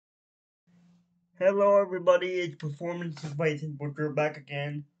Hello everybody, it's Performances by Ethan Butcher back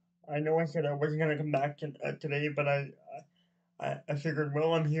again. I know I said I wasn't gonna come back today, but I figured,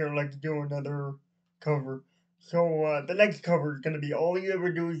 well, I'm here, I'd like to do another cover. So the next cover is gonna be All You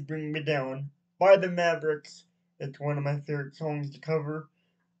Ever Do Is Bring Me Down by the Mavericks. It's one of my favorite songs to cover.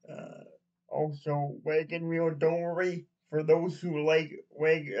 Uh, Also, Wagon Wheel, Don't Worry. For those who like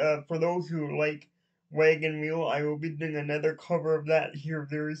Wagon Wheel, I will be doing another cover of that here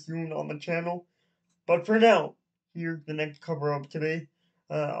very soon on the channel. But for now, here's the next cover up today.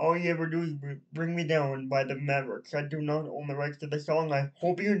 All You Ever Do Is Bring Me Down by the Mavericks. I do not own the rights to the song. I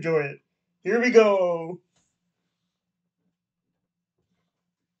hope you enjoy it. Here we go!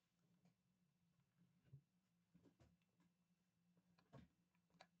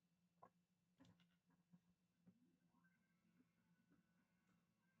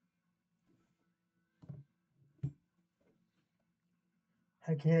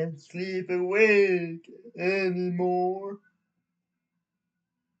 I can't sleep awake anymore.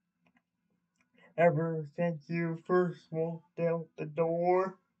 Ever since you first walked out the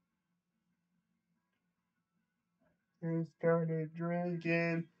door, you started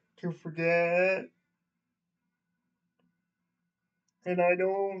drinking to forget. And I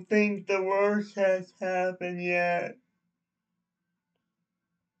don't think the worst has happened yet.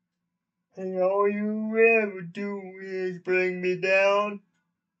 And all you ever do is bring me down,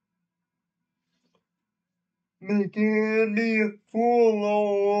 making me a fool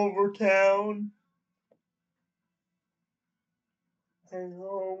all over town. And I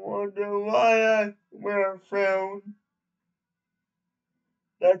wonder why I wear a frown.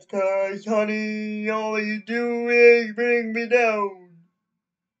 That's 'cause, honey, all you do is bring me down.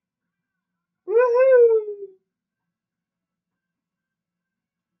 Woohoo!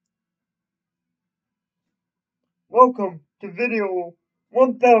 Welcome to video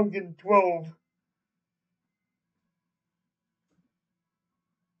 1012.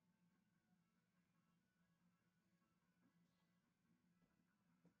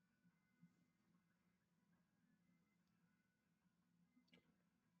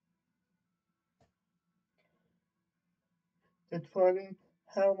 It's funny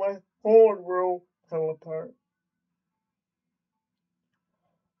how my whole world fell apart.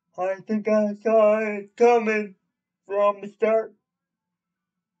 I think I saw it coming from the start.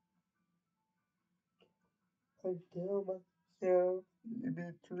 I tell myself to be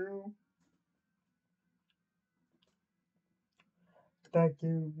true.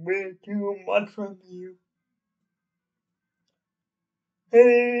 Expecting way too much from you.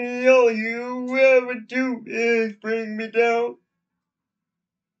 Hey, all you ever do is bring me down,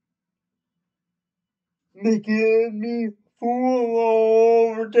 making me fool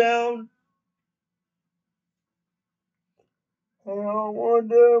all over town. And I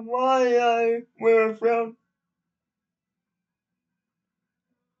wonder why I wear a frown.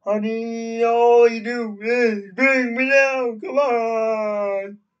 Honey, all you do is bring me down. Come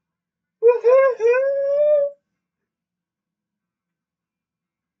on. Woo-hoo-hoo.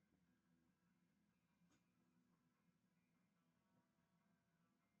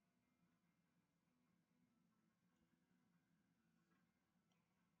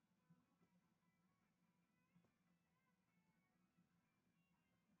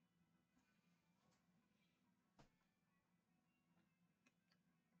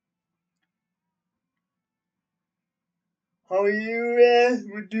 All you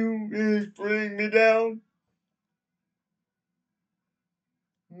ever do is bring me down,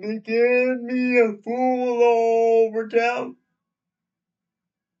 making me a fool all over town.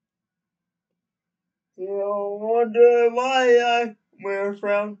 You wonder why I wear a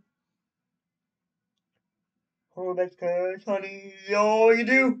frown. Oh, that's 'cause, honey, all you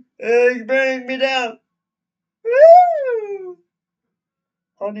do is bring me down. Woo!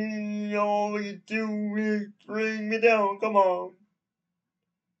 Honey, all you do is bring me down. Come on.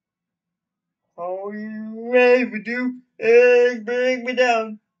 All you ever do is bring me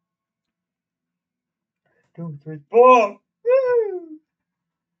down. 2, 3, 4. Woo!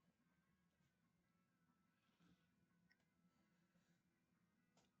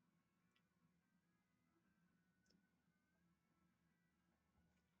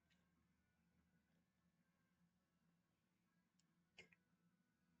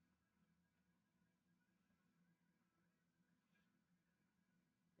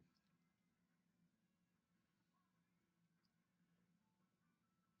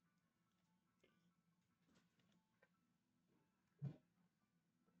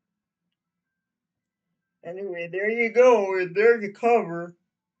 Anyway, there you go. There's a cover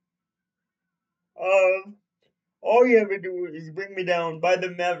of All You Ever Do Is Bring Me Down by the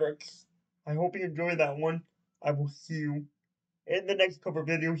Mavericks. I hope you enjoyed that one. I will see you in the next cover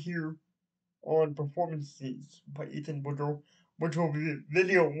video here on Performances by Ethan Woodrow, which will be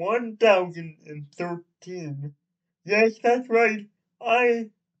video 1013. Yes, that's right.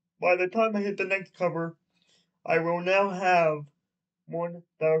 By the time I hit the next cover, I will now have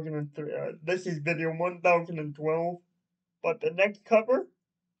 1003. This is video 1012, but the next cover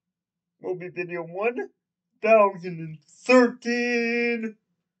will be video 1013.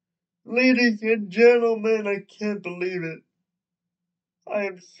 Ladies and gentlemen, I can't believe it. I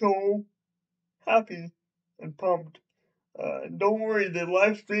am so happy and pumped. Don't worry, the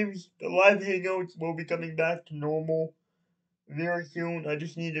live streams, the live hangouts will be coming back to normal very soon. I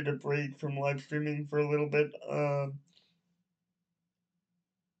just needed a break from live streaming for a little bit.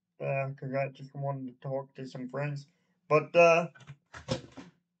 Cause I just wanted to talk to some friends. But,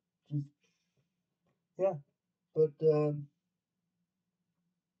 yeah, but,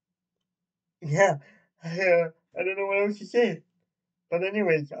 yeah, I don't know what else to say. But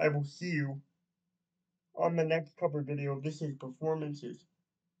anyways, I will see you on the next cover video. This is Performances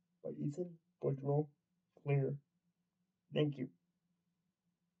by Ethan Woodrow Clear. Thank you.